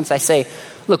my students, I say,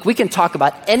 look, we can talk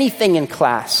about anything in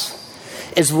class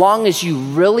as long as you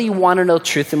really want to know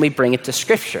truth and we bring it to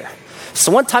Scripture.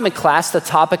 So one time in class, the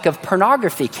topic of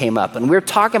pornography came up, and we were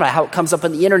talking about how it comes up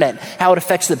on the internet, how it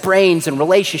affects the brains and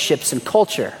relationships and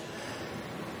culture.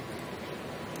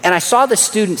 And I saw the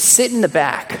student sit in the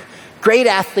back, great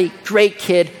athlete, great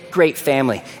kid, great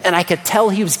family. And I could tell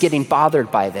he was getting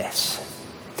bothered by this.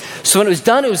 So when it was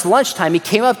done, it was lunchtime. He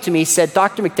came up to me, said,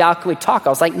 Dr. McDowell, can we talk? I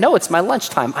was like, no, it's my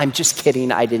lunchtime. I'm just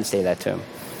kidding. I didn't say that to him.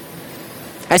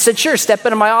 I said, sure, step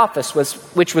into my office,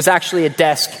 which was actually a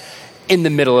desk in the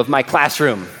middle of my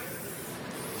classroom.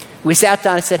 We sat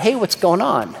down and said, hey, what's going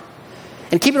on?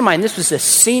 And keep in mind, this was a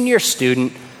senior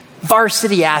student,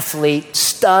 varsity athlete,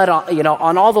 stud,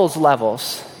 on all those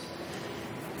levels.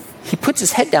 He puts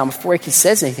his head down before he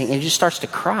says anything, and he just starts to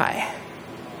cry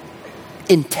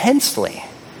intensely.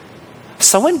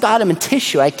 So I went and got him a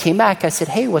tissue. I came back. I said,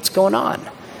 hey, what's going on?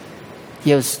 He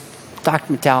goes,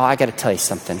 Dr. McDowell, I got to tell you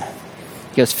something.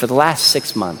 He goes, for the last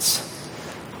 6 months,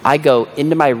 I go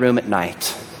into my room at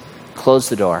night, close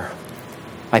the door.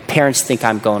 My parents think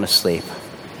I'm going to sleep.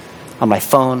 On my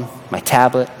phone, my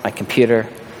tablet, my computer,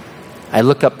 I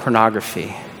look up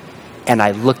pornography, and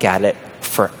I look at it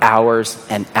for hours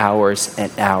and hours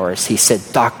and hours. He said,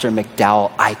 Dr.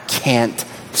 McDowell, I can't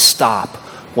stop.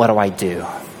 What do I do?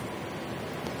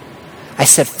 I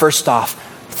said, first off,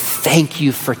 thank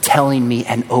you for telling me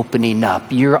and opening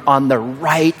up. You're on the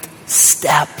right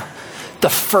step. The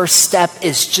first step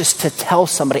is just to tell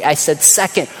somebody. I said,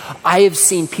 second, I have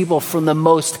seen people from the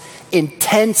most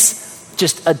intense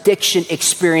just addiction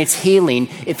experience healing.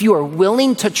 If you are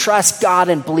willing to trust God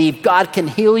and believe God can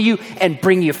heal you and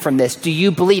bring you from this. Do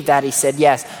you believe that? He said,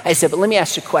 yes. I said, but let me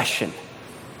ask you a question.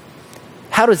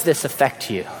 How does this affect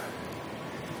you?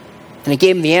 And he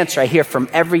gave him the answer I hear from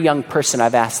every young person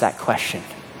I've asked that question.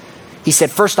 He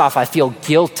said, first off, I feel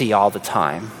guilty all the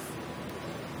time.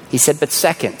 He said, but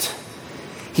second,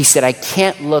 he said, I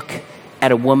can't look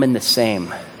at a woman the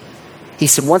same. He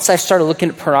said, once I started looking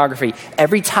at pornography,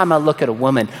 every time I look at a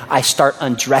woman, I start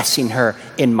undressing her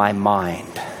in my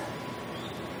mind.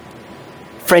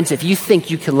 Friends, if you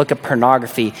think you can look at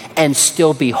pornography and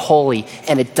still be holy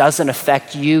and it doesn't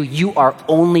affect you, you are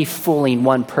only fooling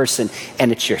one person,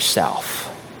 and it's yourself.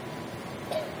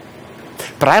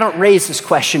 But I don't raise this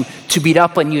question to beat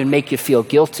up on you and make you feel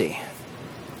guilty.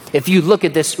 If you look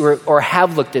at this or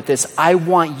have looked at this, I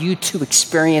want you to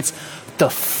experience the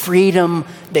freedom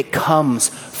that comes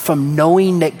from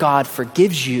knowing that God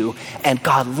forgives you and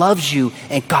God loves you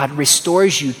and God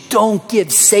restores you. Don't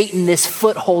give Satan this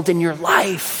foothold in your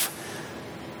life.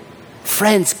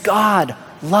 Friends, God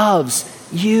loves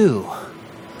you.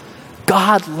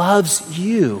 God loves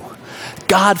you.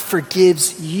 God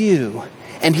forgives you.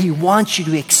 And he wants you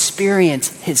to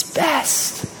experience his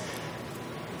best.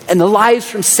 And the lies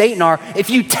from Satan are,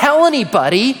 if you tell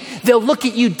anybody, they'll look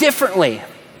at you differently.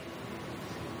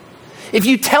 If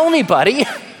you tell anybody,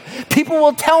 people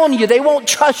will tell on you, they won't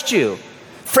trust you.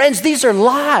 Friends, these are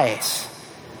lies.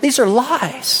 These are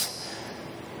lies.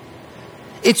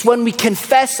 It's when we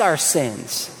confess our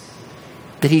sins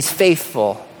that he's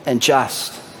faithful and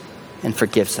just and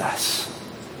forgives us.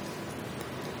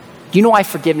 Do you know why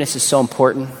forgiveness is so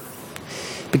important?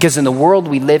 Because in the world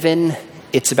we live in,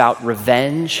 it's about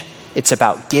revenge. It's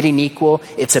about getting equal.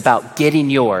 It's about getting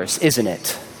yours, isn't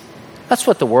it? That's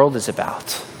what the world is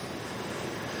about.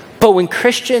 But when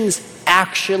Christians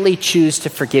actually choose to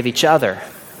forgive each other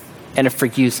and to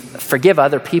forgive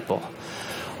other people,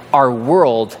 our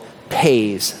world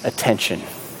pays attention.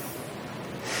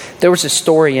 There was a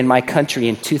story in my country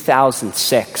in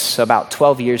 2006, so about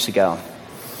 12 years ago,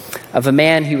 of a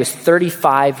man who was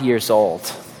 35 years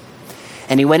old.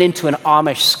 And he went into an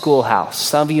Amish schoolhouse.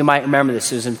 Some of you might remember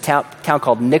this. It was in a town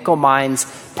called Nickel Mines,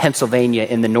 Pennsylvania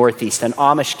in the Northeast, an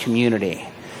Amish community.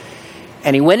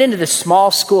 And he went into this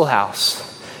small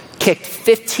schoolhouse, kicked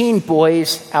 15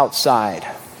 boys outside,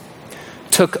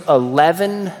 took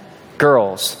 11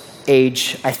 girls,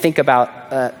 age, I think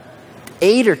about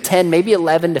 8 or 10, maybe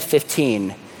 11 to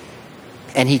 15,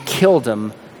 and he killed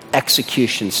them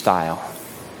execution style.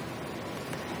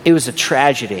 It was a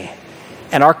tragedy.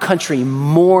 And our country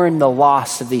mourned the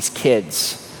loss of these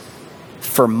kids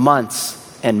for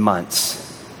months and months.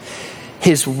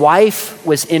 His wife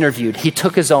was interviewed. He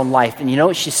took his own life. And you know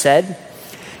what she said?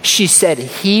 She said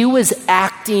he was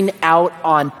acting out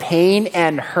on pain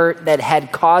and hurt that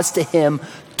had caused to him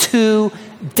 2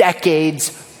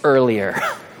 decades earlier.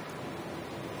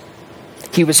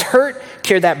 He was hurt,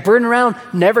 carried that burden around,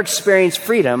 never experienced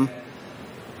freedom.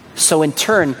 So in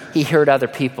turn, he hurt other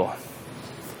people.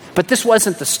 But this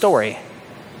wasn't the story.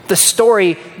 The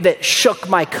story that shook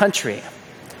my country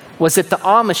was that the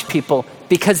Amish people,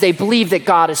 because they believe that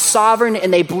God is sovereign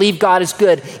and they believe God is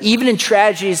good, even in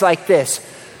tragedies like this,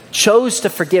 chose to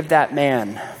forgive that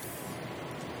man.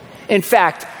 In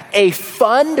fact, a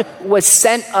fund was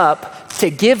sent up to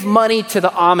give money to the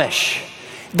Amish.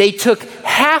 They took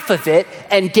half of it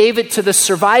and gave it to the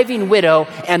surviving widow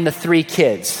and the 3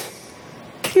 kids.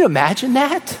 Can you imagine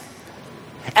that?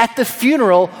 At the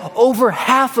funeral, over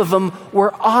half of them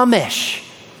were Amish.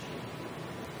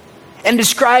 And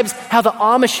describes how the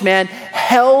Amish man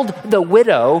held the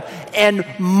widow and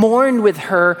mourned with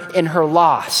her in her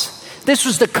loss. This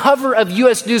was the cover of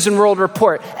U.S. News and World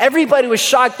Report. Everybody was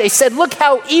shocked. They said, look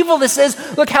how evil this is.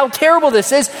 Look how terrible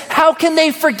this is. How can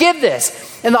they forgive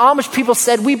this? And the Amish people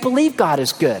said, we believe God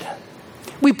is good.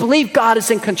 We believe God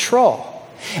is in control.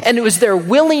 And it was their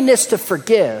willingness to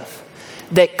forgive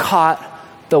that caught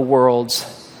the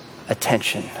world's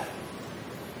attention.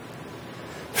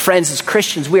 Friends, as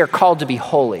Christians, we are called to be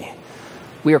holy.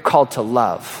 We are called to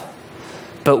love.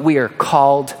 But we are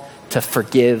called to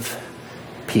forgive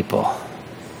people.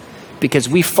 Because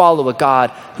we follow a God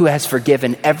who has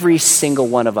forgiven every single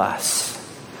one of us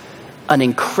an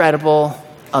incredible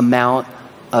amount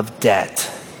of debt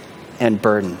and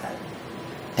burden.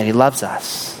 And he loves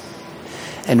us.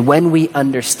 And when we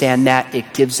understand that,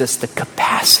 it gives us the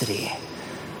capacity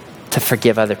to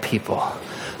forgive other people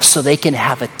so they can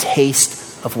have a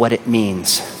taste of what it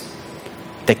means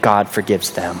that God forgives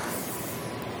them.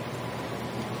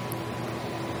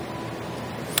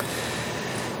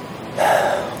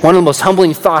 One of the most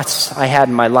humbling thoughts I had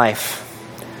in my life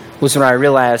was when I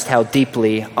realized how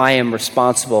deeply I am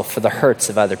responsible for the hurts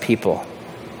of other people.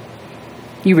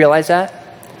 You realize that?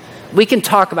 We can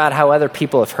talk about how other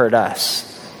people have hurt us,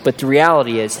 but the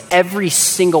reality is every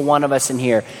single one of us in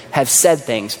here have said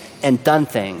things and done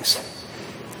things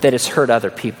that has hurt other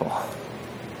people.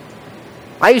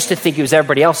 I used to think it was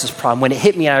everybody else's problem. When it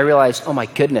hit me, I realized, oh my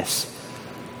goodness,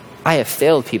 I have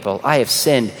failed people. I have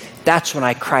sinned. That's when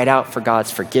I cried out for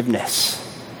God's forgiveness.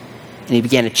 And he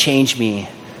began to change me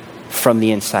from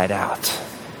the inside out.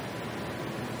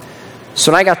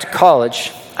 So when I got to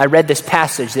college, I read this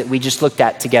passage that we just looked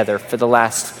at together for the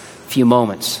last few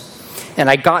moments. And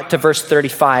I got to verse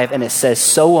 35 and it says,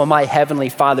 so will my heavenly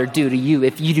Father do to you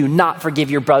if you do not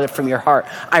forgive your brother from your heart.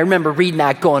 I remember reading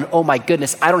that going, oh my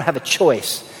goodness, I don't have a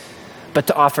choice but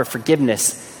to offer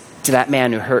forgiveness to that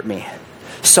man who hurt me.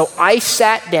 So I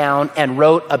sat down and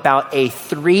wrote about a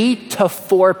 3 to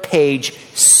 4 page,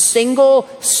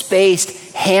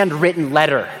 single-spaced, handwritten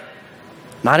letter.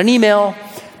 Not an email,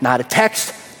 not a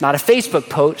text, not a Facebook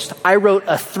post. I wrote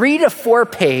a 3 to 4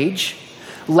 page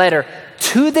letter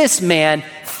to this man,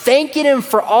 thanking him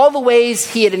for all the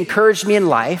ways he had encouraged me in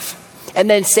life, and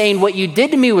then saying, what you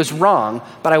did to me was wrong,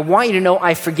 but I want you to know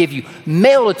I forgive you.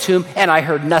 Mailed it to him, and I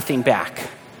heard nothing back.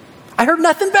 I heard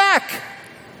nothing back.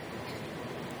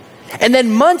 And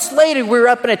then months later, we were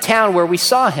up in a town where we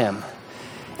saw him.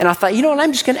 And I thought, you know what,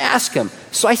 I'm just going to ask him.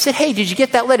 So I said, hey, did you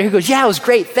get that letter? He goes, yeah, it was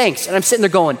great, thanks. And I'm sitting there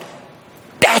going,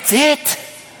 that's it?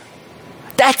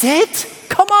 That's it?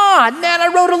 Come on, man, I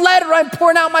wrote a letter. I'm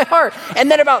pouring out my heart. And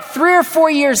then about 3 or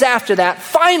 4 years after that,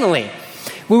 finally,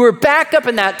 we were back up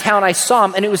in that town. I saw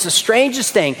him, and it was the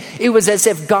strangest thing. It was as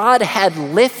if God had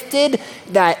lifted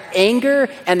that anger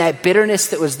and that bitterness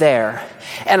that was there,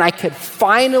 and I could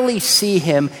finally see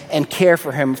him and care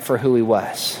for him for who he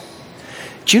was.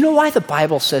 Do you know why the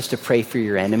Bible says to pray for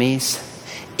your enemies?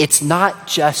 It's not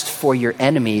just for your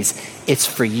enemies. It's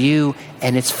for you,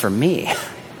 and it's for me.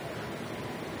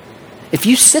 If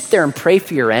you sit there and pray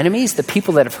for your enemies, the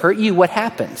people that have hurt you, what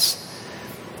happens?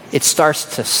 It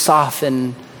starts to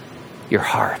soften your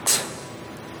heart.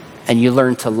 And you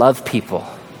learn to love people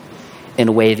in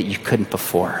a way that you couldn't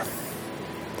before.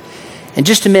 In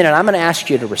just a minute, I'm going to ask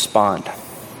you to respond.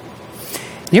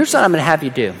 And here's what I'm going to have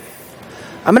you do.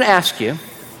 I'm going to ask you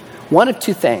one of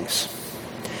two things.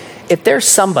 If there's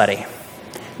somebody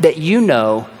that you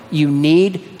know you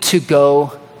need to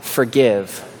go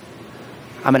forgive,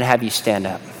 I'm going to have you stand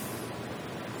up.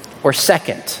 Or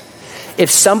second,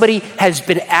 if somebody has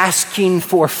been asking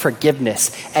for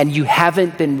forgiveness and you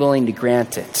haven't been willing to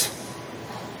grant it,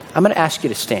 I'm going to ask you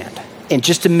to stand. In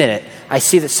just a minute, I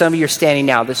see that some of you are standing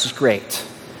now. This is great.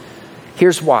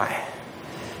 Here's why.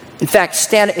 In fact,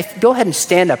 go ahead and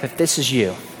stand up if this is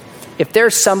you. If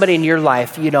there's somebody in your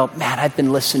life, you know, man, I've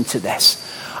been listening to this.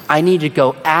 I need to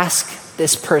go ask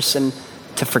this person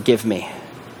to forgive me.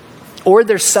 Or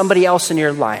there's somebody else in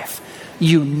your life.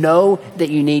 You know that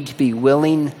you need to be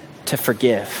willing to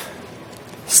forgive.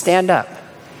 Stand up.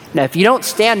 Now, if you don't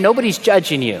stand, nobody's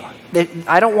judging you.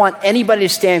 I don't want anybody to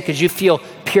stand because you feel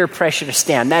peer pressure to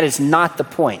stand. That is not the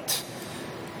point.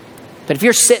 But if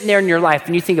you're sitting there in your life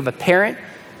and you think of a parent,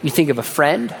 you think of a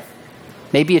friend,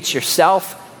 maybe it's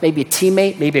yourself, maybe a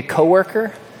teammate, maybe a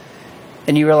coworker,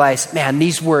 and you realize, man,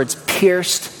 these words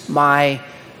pierced my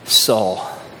soul.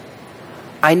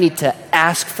 I need to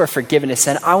ask for forgiveness,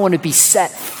 and I want to be set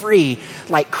free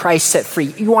like Christ set free.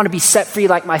 You want to be set free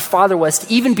like my father was,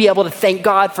 to even be able to thank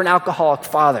God for an alcoholic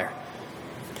father.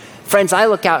 Friends, I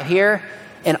look out here,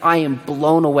 and I am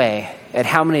blown away at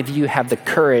how many of you have the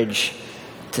courage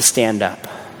to stand up.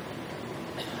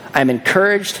 I'm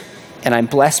encouraged, and I'm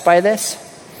blessed by this.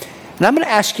 And I'm going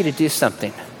to ask you to do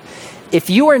something.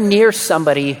 If you are near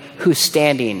somebody who's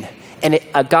standing, and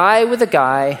a guy with a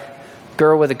guy,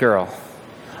 girl with a girl,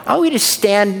 I want you to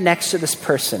stand next to this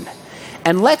person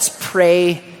and let's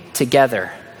pray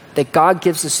together that God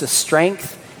gives us the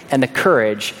strength and the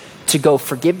courage to go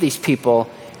forgive these people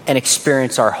and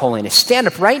experience our holiness. Stand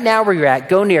up right now where you're at.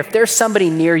 Go near. If there's somebody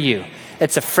near you,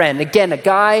 it's a friend. Again, a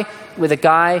guy with a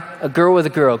guy, a girl with a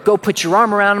girl. Go put your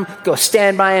arm around them. Go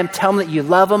stand by them. Tell them that you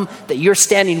love them, that you're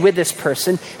standing with this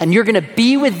person, and you're going to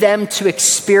be with them to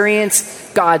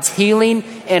experience God's healing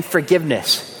and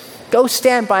forgiveness. Go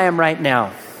stand by them right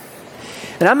now.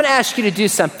 And I'm going to ask you to do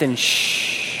something,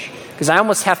 because I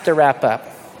almost have to wrap up.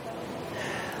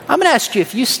 I'm going to ask you,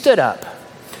 if you stood up,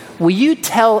 will you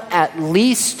tell at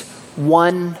least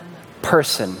one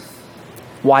person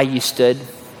why you stood?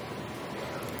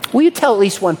 Will you tell at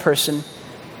least one person?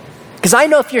 Because I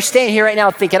know if you're standing here right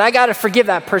now thinking, I got to forgive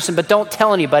that person, but don't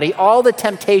tell anybody, all the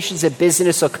temptations of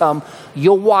business will come.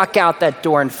 You'll walk out that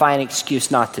door and find an excuse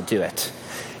not to do it.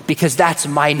 Because that's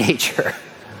my nature.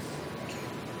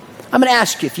 I'm going to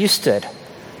ask you, if you stood,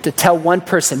 to tell one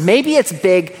person. Maybe it's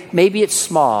big, maybe it's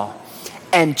small.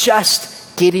 And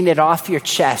just getting it off your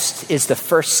chest is the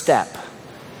first step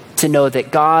to know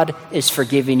that God is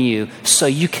forgiving you so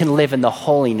you can live in the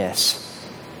holiness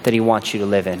that he wants you to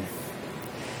live in.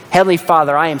 Heavenly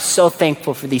Father, I am so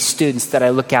thankful for these students that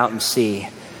I look out and see.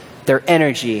 Their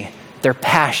energy, their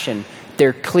passion,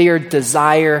 their clear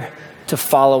desire to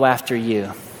follow after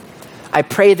you. I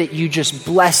pray that you just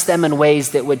bless them in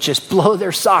ways that would just blow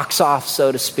their socks off, so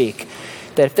to speak.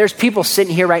 that if there's people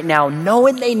sitting here right now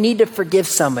knowing they need to forgive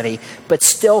somebody, but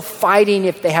still fighting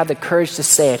if they have the courage to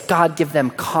say it, God, give them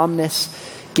calmness,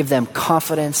 give them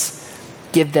confidence,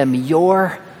 give them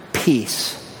your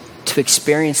peace to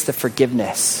experience the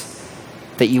forgiveness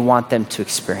that you want them to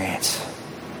experience.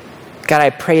 God, I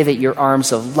pray that your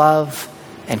arms of love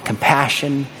and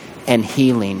compassion and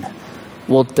healing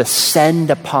will descend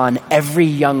upon every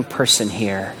young person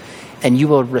here, and you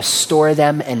will restore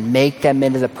them and make them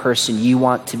into the person you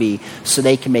want to be so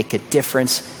they can make a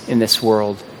difference in this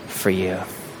world for you.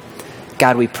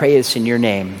 God, we pray this in your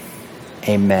name.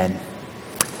 Amen.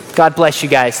 God bless you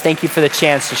guys. Thank you for the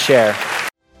chance to share.